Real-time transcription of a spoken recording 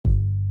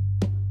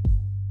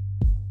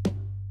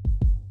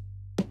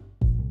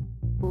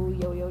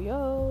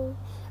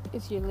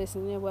If you're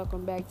listening,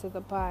 welcome back to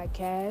the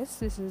podcast.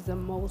 This is the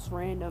most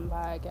random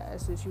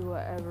podcast that you will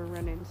ever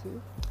run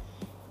into.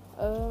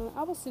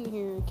 I was sitting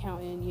here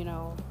counting,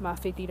 my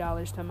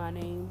 $50 to my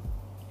name.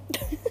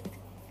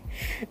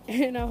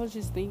 And I was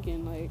just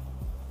thinking,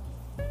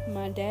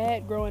 my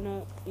dad growing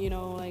up,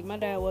 my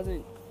dad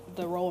wasn't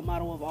the role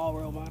model of all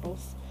role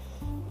models.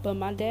 But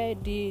my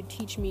dad did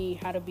teach me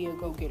how to be a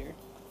go-getter.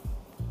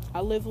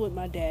 I lived with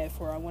my dad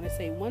for, I want to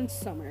say, one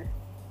summer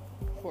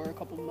for a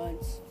couple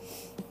months.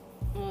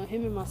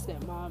 Him and my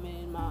stepmom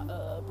and my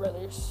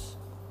brothers.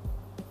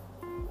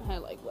 I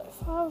had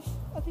five?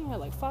 I think I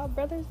had five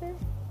brothers there.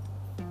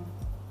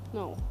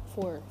 No,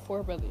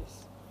 four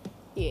brothers.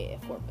 Yeah,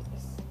 four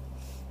brothers.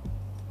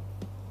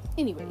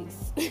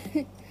 Anyways,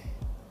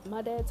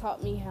 my dad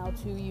taught me how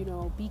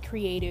to, be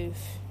creative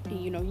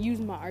and, use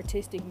my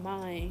artistic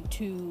mind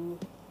to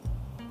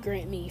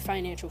grant me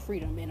financial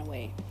freedom in a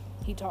way.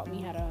 He taught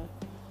me how to,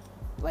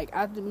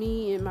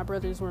 me and my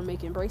brothers were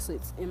making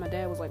bracelets, and my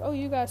dad was like, oh,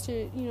 you guys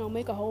should,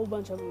 make a whole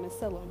bunch of them and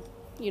sell them.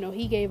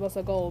 He gave us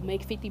a goal,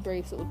 make 50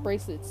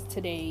 bracelets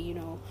today,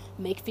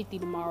 make 50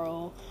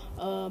 tomorrow.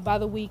 By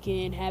the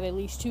weekend, have at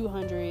least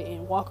 200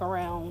 and walk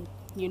around,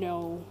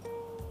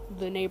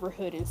 the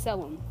neighborhood and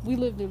sell them. We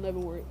lived in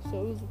Leavenworth,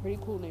 so it was a pretty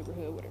cool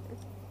neighborhood, whatever.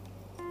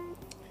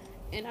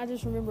 And I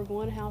just remember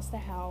going house to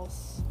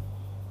house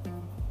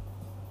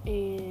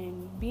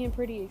and being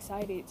pretty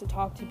excited to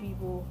talk to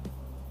people.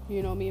 Me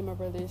and my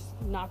brothers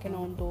knocking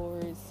on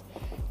doors.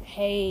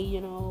 Hey,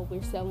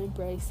 we're selling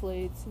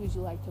bracelets. Would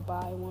you like to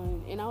buy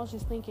one? And I was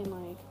just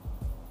thinking,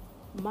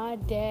 my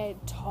dad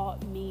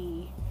taught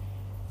me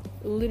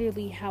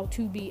literally how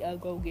to be a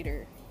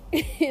go-getter.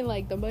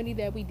 And, the money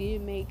that we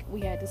did make, we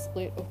had to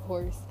split, of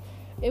course.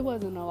 It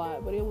wasn't a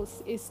lot, but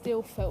it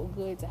still felt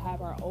good to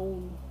have our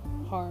own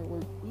hard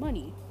work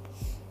money.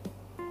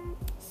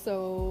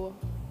 So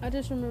I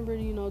just remember,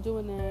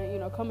 doing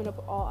that, coming up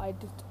with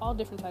all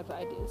different types of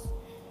ideas.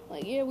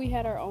 We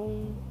had our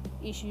own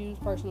issues,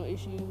 personal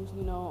issues,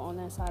 on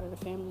that side of the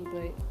family,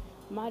 but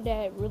my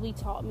dad really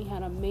taught me how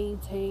to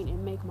maintain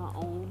and make my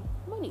own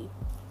money.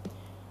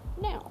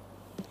 Now,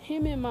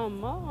 him and my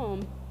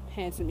mom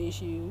had some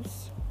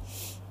issues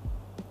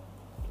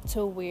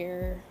to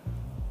where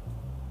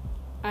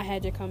I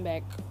had to come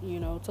back,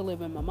 to live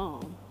with my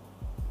mom.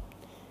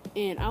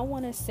 And I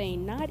want to say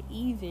not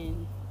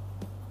even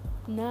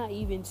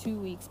 2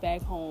 weeks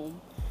back home,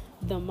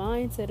 the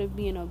mindset of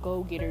being a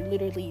go-getter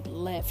literally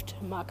left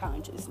my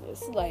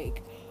consciousness.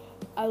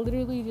 I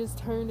literally just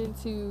turned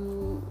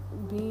into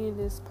being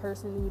this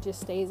person who just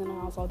stays in the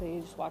house all day,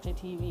 just watching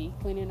TV,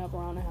 cleaning up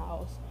around the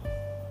house.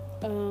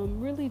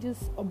 Really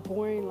just a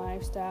boring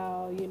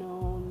lifestyle,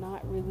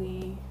 not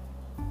really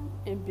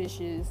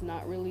ambitious,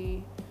 not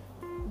really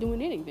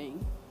doing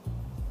anything.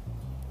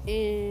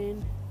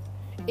 And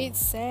it's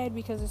sad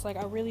because it's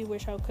I really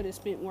wish I could have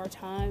spent more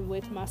time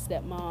with my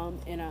stepmom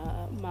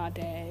and my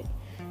dad.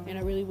 And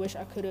I really wish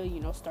I could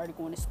have, started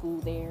going to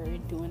school there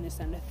and doing this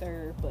and the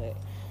third. But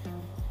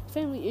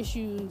family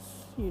issues,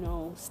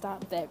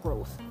 stopped that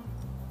growth.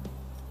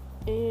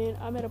 And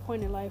I'm at a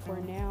point in life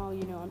where now,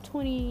 I'm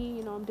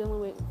 20, I'm dealing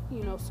with,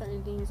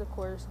 certain things, of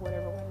course,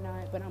 whatever,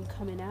 whatnot. But I'm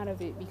coming out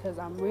of it because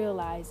I'm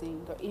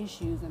realizing the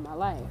issues in my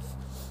life.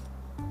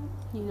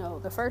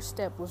 The first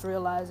step was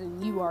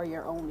realizing you are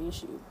your own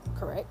issue,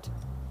 correct?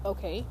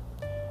 Okay.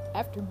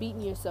 After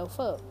beating yourself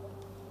up,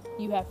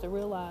 you have to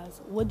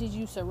realize, what did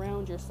you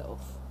surround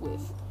yourself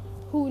with?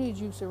 Who did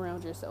you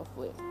surround yourself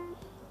with?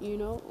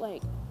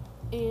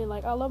 And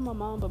I love my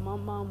mom, but my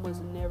mom was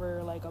never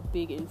a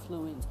big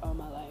influence on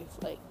my life.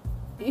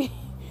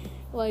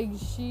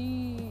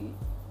 She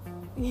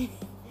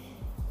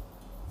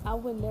I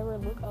would never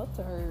look up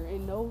to her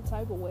in no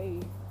type of way,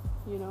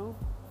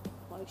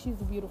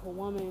 she's a beautiful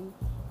woman.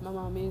 My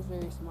mom is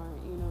very smart,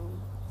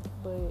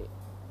 but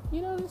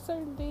there's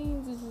certain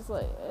things it's just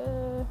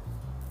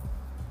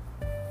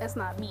that's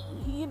not me,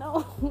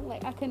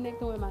 I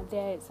connected with my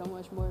dad so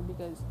much more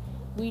because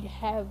we'd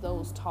have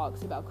those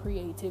talks about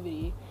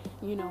creativity,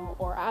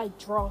 or I'd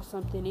draw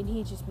something and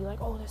he'd just be like,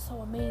 oh, that's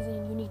so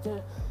amazing, you need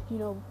to,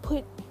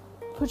 put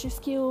your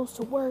skills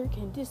to work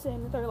and this, that,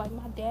 and the third.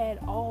 My dad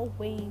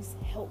always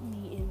helped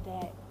me in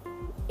that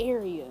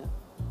area.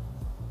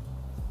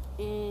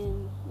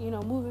 And,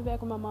 moving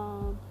back with my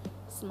mom,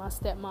 my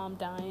stepmom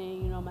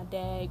dying, my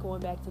dad going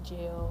back to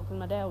jail, because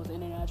my dad was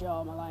in and out of jail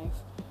all my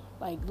life.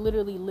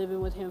 Literally living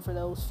with him for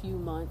those few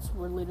months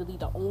were literally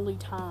the only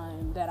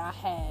time that I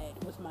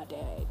had with my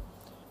dad.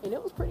 And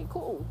it was pretty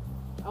cool.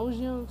 I was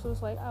young, so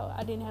it's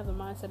I didn't have the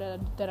mindset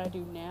that I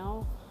do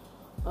now.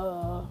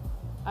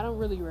 I don't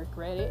really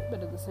regret it,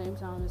 but at the same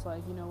time, it's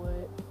you know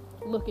what?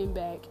 Looking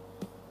back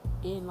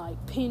and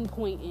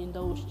pinpointing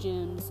those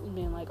gems and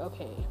being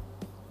okay,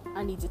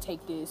 I need to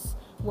take this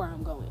where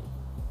I'm going.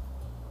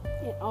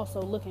 And also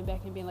looking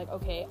back and being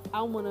okay,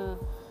 I want to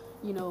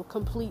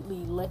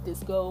completely let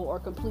this go, or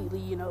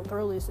completely,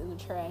 throw this in the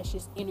trash,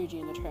 just energy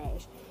in the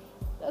trash.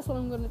 That's what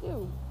I'm going to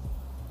do.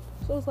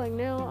 So it's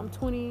now I'm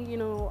 20,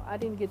 I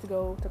didn't get to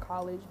go to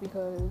college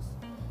because,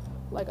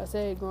 like I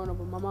said, growing up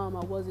with my mom,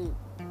 I wasn't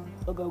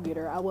a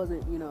go-getter. I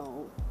wasn't,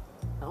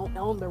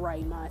 on the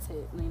right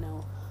mindset,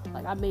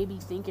 Like, I may be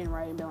thinking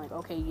right and be like,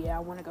 okay, yeah, I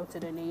want to go to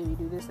the Navy,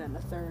 do this and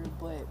the third,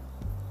 but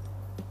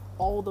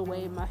all the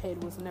way my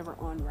head was never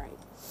on right.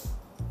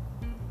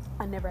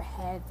 I never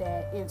had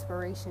that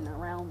inspiration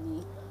around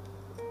me.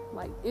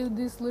 Like,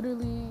 this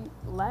literally,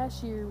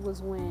 last year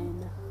was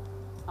when,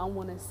 I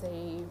want to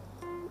say,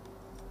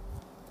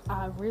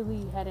 I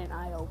really had an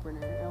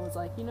eye-opener. I was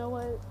like, you know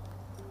what?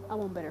 I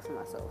want better for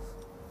myself.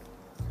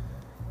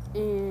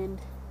 And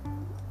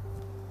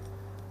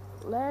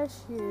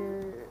last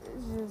year,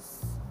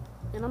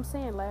 and I'm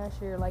saying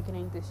last year like it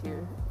ain't this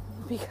year,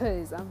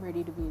 because I'm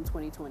ready to be in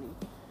 2020.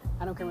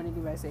 I don't care what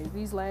anybody says.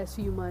 These last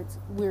few months,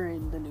 we're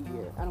in the new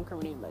year. I don't care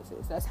what anybody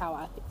says. That's how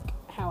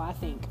I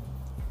think.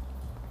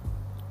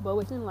 But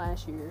within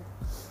last year,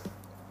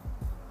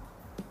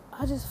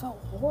 I just felt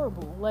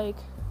horrible. Like,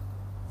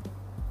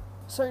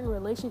 certain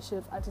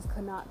relationships I just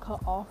could not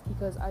cut off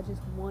because I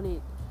just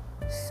wanted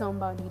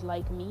somebody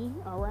like me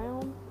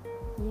around.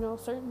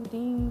 Certain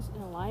things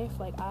in life,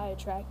 like, I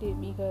attracted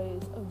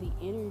because of the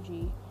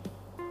energy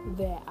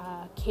that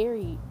I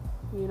carried.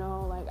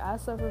 Like, I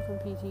suffer from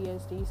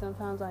PTSD.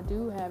 Sometimes I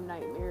do have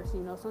nightmares.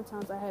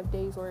 Sometimes I have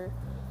days where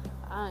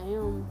I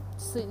am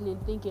sitting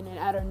and thinking, and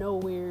out of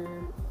nowhere,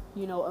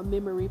 a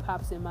memory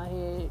pops in my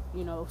head,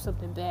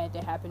 something bad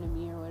that happened to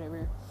me or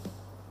whatever.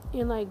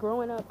 And, like,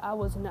 growing up, I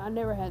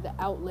never had the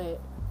outlet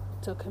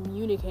to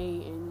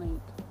communicate and,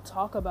 like,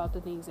 talk about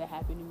the things that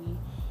happened to me,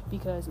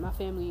 because my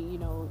family,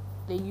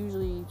 they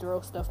usually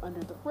throw stuff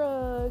under the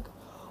rug,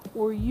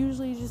 or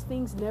usually just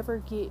things never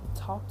get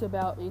talked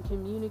about and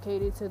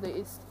communicated to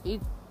the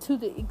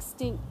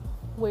extent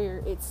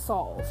where it's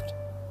solved.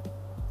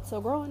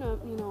 So growing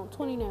up, I'm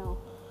 20 now,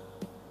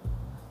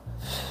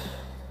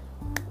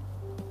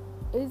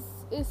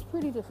 it's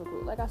pretty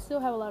difficult. Like, I still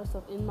have a lot of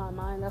stuff in my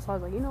mind. That's why I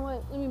was like, you know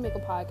what? Let me make a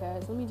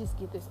podcast. Let me just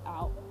get this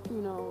out.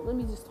 Let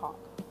me just talk.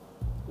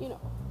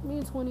 Me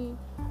at 20,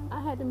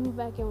 I had to move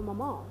back in with my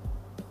mom.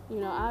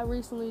 I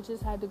recently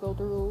just had to go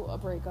through a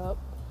breakup.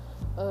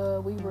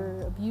 We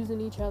were abusing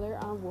each other.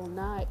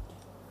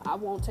 I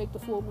won't take the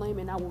full blame,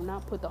 and I will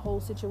not put the whole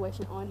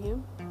situation on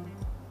him.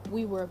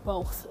 We were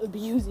both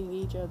abusing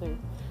each other.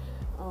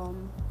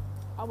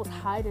 I was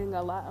hiding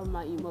a lot of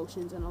my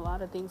emotions and a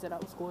lot of things that I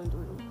was going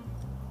through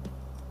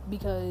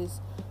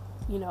because,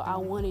 I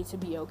wanted to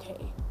be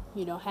okay.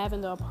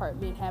 Having the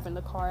apartment, having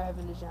the car,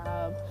 having the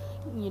job,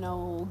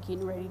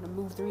 getting ready to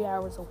move 3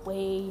 hours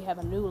away, have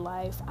a new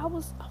life. I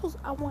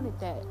wanted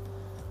that.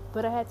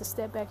 But I had to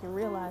step back and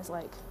realize,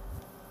 like,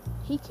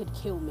 he could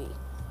kill me.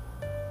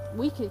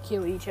 We could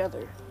kill each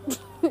other.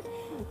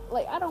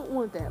 Like, I don't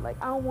want that.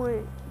 Like, I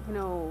want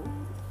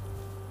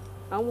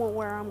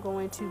where I'm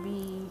going to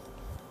be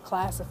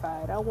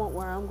classified. I want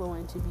where I'm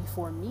going to be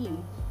for me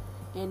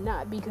and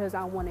not because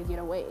I want to get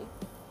away.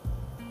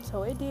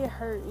 So it did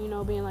hurt,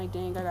 being like,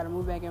 dang, I gotta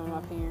move back in with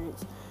my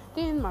parents.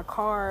 Then my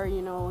car,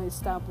 it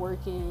stopped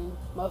working.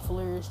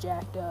 Muffler is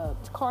jacked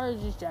up. The car is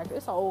just jacked up.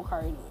 It's an old car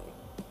anyway.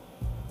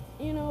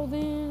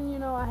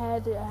 Then, I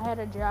had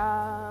a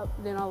job.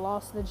 Then I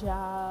lost the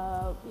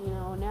job.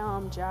 Now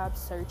I'm job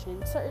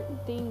searching. Certain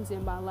things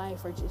in my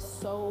life are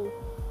just so,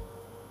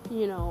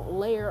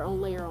 layer on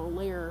layer on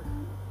layer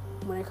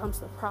when it comes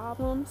to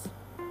problems.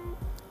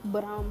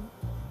 But I'm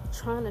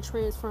trying to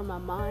transfer my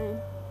mind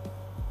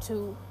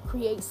to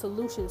create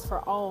solutions for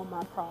all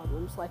my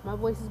problems. Like, my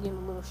voice is getting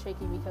a little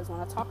shaky because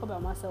when I talk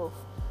about myself,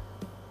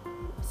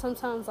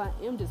 sometimes I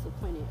am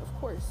disappointed, of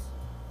course.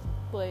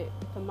 But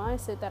the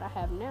mindset that I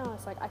have now,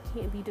 it's like I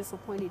can't be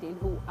disappointed in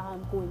who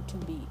I'm going to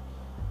be.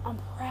 I'm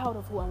proud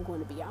of who I'm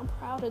going to be. I'm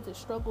proud of the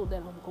struggle that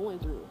I'm going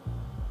through.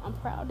 I'm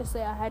proud to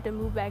say I had to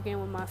move back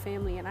in with my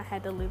family and I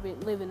had to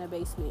live in a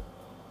basement.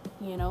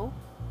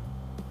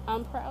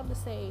 I'm proud to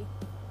say,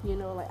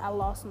 like, I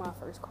lost my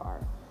first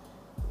car.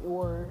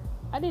 Or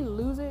I didn't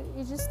lose it,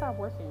 it just stopped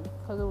working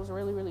because it was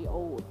really, really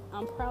old.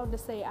 I'm proud to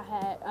say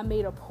I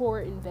made a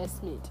poor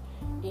investment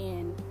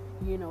in,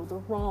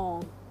 the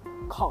wrong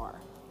car.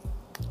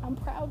 I'm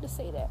proud to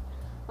say that.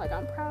 Like,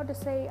 I'm proud to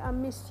say I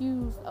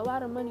misused a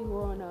lot of money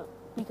growing up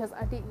because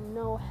I didn't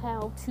know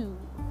how to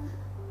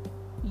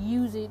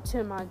use it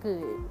to my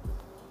good.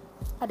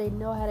 I didn't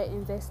know how to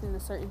invest in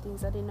certain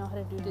things. I didn't know how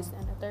to do this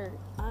and the third.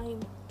 I'm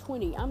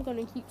 20. I'm going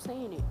to keep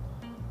saying it.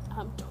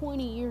 I'm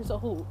 20 years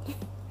old.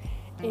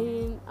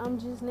 And I'm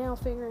just now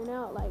figuring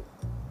out, like,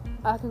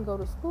 I can go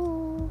to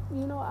school,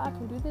 I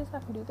can do this, I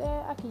can do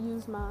that. I can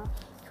use my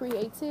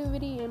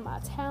creativity and my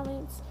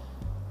talents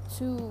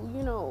to,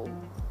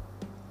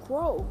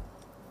 grow.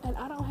 And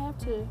I don't have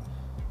to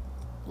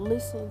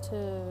listen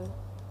to,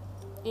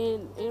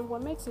 and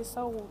what makes it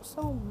so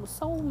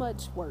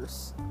much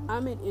worse,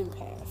 I'm an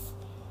empath.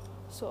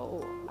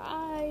 So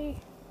I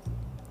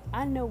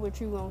know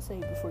what you're going to say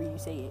before you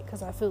say it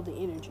because I feel the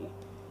energy.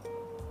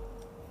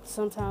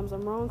 Sometimes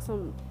I'm wrong,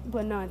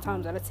 but 9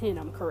 times out of 10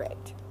 I'm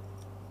correct.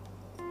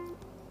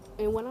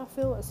 And when I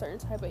feel a certain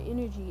type of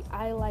energy,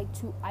 I like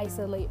to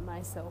isolate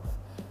myself.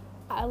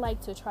 I like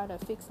to try to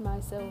fix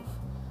myself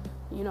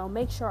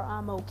make sure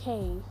I'm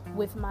okay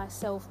with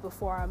myself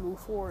before I move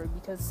forward,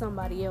 because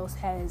somebody else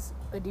has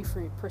a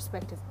different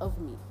perspective of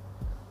me.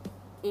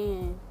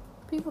 And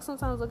people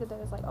sometimes look at that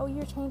as like, oh,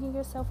 you're changing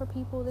yourself for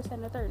people, this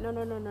and the third. No.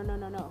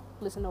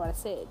 Listen to what I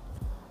said.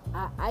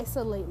 I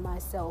isolate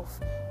myself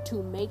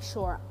to make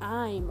sure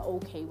I'm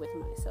okay with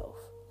myself.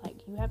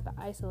 Like, you have to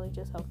isolate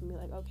yourself and be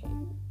like, okay,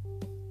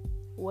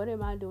 what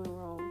am I doing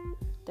wrong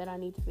that I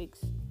need to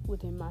fix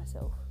within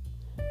myself?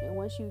 And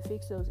once you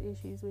fix those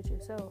issues with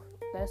yourself,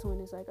 that's when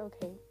it's like,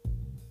 okay,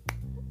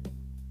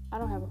 I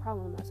don't have a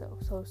problem with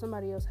myself. So if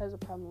somebody else has a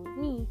problem with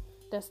me,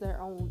 that's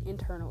their own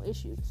internal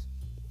issues.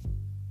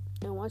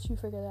 And once you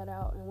figure that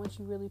out, and once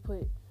you really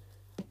put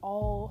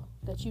all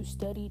that you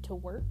study to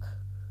work,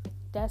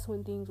 that's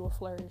when things will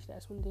flourish.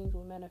 That's when things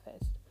will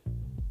manifest.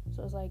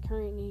 So it's like,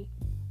 currently,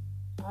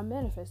 I'm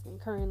manifesting.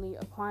 Currently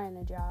applying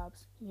to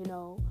jobs,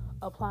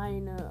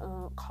 applying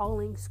to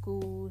calling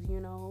schools,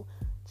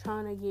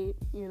 trying to get,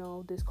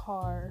 this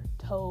car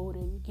towed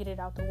and get it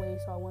out the way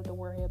so I won't have to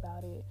worry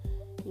about it.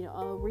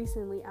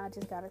 Recently I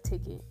just got a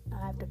ticket. I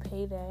have to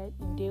pay that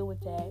and deal with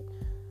that.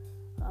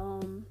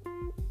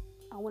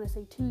 I want to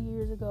say 2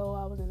 years ago,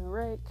 I was in a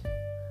wreck.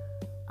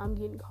 I'm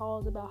getting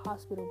calls about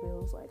hospital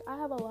bills. Like, I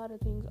have a lot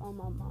of things on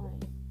my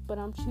mind, but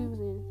I'm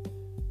choosing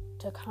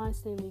to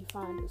constantly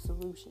find a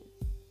solution.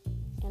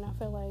 And I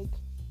feel like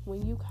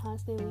when you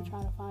constantly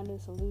try to find a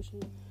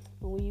solution,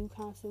 and when you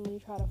constantly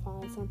try to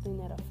find something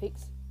that'll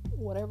fix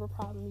whatever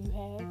problem you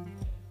have,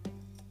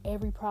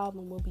 every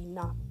problem will be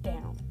knocked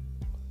down.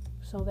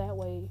 So that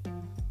way,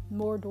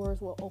 more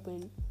doors will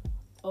open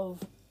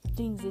of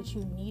things that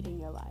you need in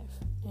your life.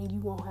 And you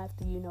won't have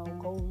to,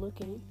 go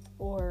looking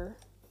or,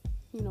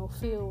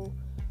 feel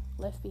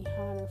left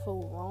behind or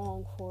feel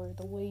wrong for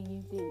the way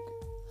you think.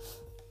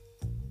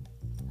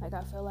 Like,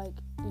 I feel like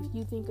if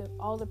you think of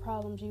all the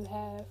problems you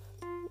have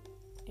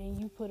and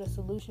you put a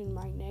solution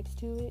right next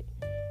to it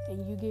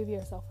and you give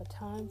yourself a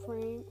time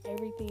frame,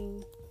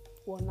 everything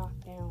will knock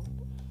down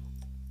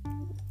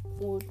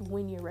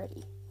when you're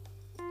ready.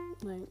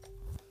 Like,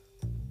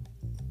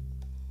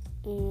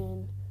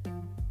 and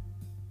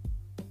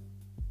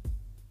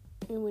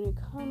when it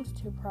comes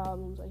to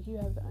problems, like, you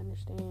have to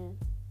understand,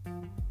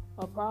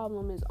 a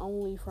problem is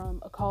only from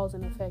a cause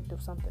and effect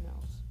of something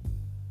else.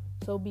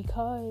 So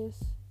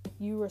because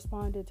you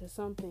responded to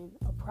something,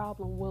 a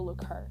problem will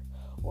occur.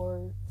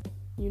 Or,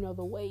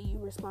 the way you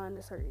respond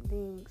to certain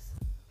things,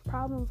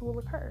 problems will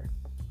occur.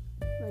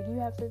 Like, you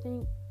have to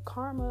think,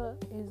 karma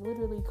is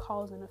literally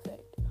cause and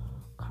effect.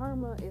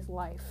 Karma is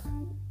life.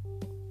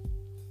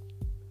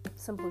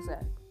 Simple as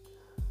that.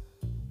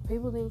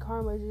 People think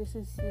karma is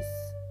just this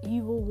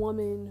evil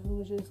woman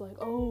who's just like,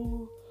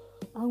 oh,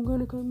 I'm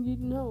gonna come get.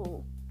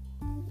 No.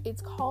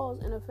 It's cause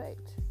and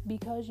effect.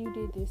 Because you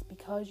did this,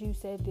 because you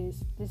said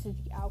this, this is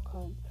the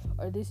outcome,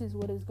 or this is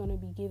what is going to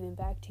be given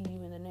back to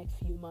you in the next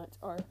few months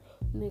or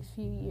next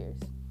few years.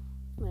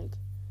 Like,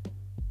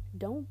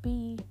 don't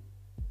be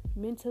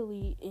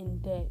mentally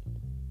in debt,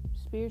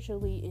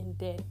 spiritually in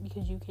debt,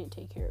 because you can't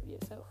take care of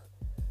yourself.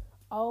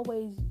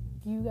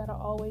 You gotta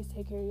always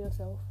take care of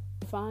yourself.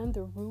 Find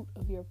the root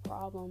of your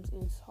problems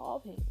and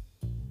solve it.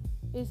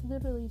 It's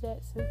literally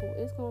that simple.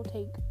 It's gonna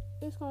take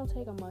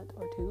a month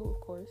or two,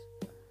 of course.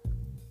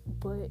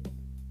 But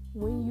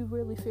when you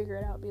really figure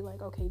it out, be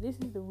like, okay, this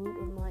is the root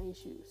of my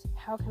issues.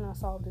 How can I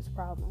solve this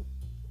problem?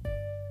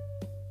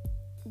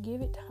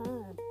 Give it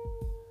time.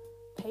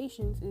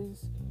 Patience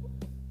is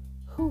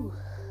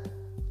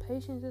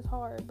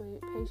hard,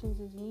 but patience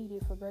is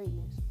needed for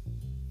greatness.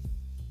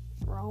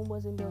 Rome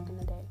wasn't built in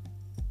a day.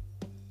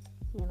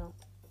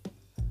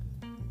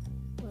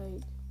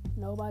 Like,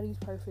 nobody's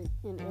perfect,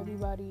 and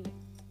everybody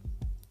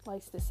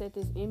likes to set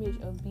this image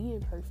of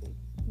being perfect,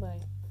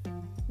 but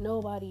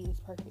nobody is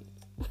perfect.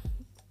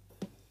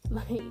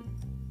 Like,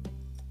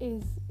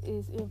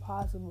 it's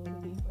impossible to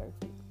be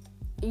perfect.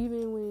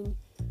 Even when,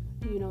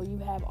 you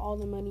have all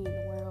the money in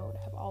the world,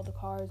 have all the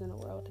cars in the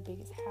world, the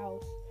biggest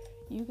house,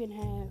 you can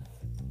have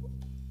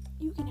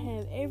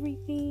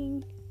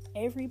everything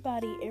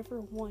everybody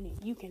ever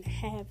wanted. You can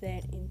have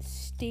that and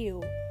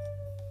still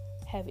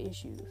have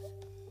issues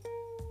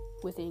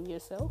within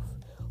yourself,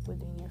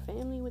 within your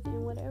family,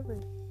 within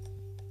whatever.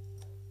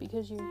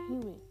 Because you're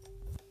human.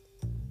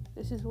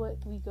 This is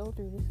what we go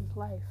through. This is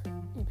life.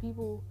 And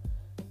people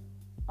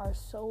are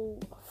so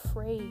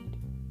afraid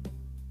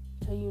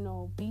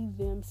to, be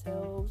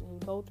themselves and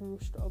go through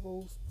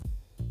struggles,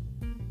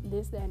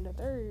 this, that, and the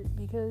third,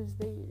 because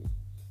they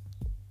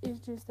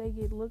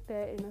get looked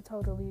at in a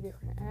totally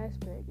different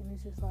aspect. And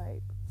it's just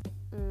like,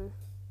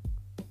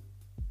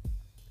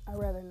 I'd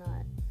rather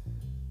not.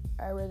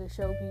 I'd rather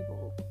show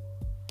people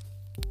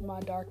my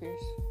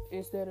darkest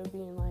instead of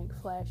being like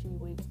flashy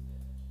with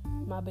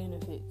my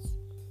benefits.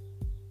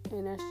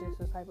 And that's just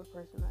the type of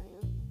person I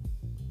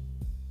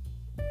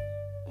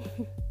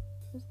am.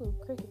 This little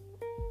cricket.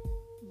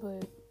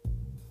 But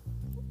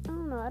I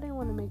don't know, I didn't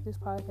want to make this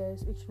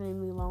podcast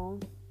extremely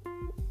long.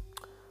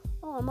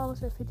 Oh, I'm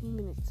almost at 15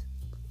 minutes.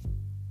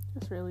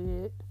 That's really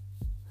it.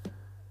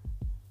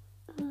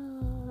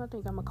 I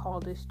think I'm gonna call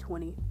this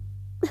 20.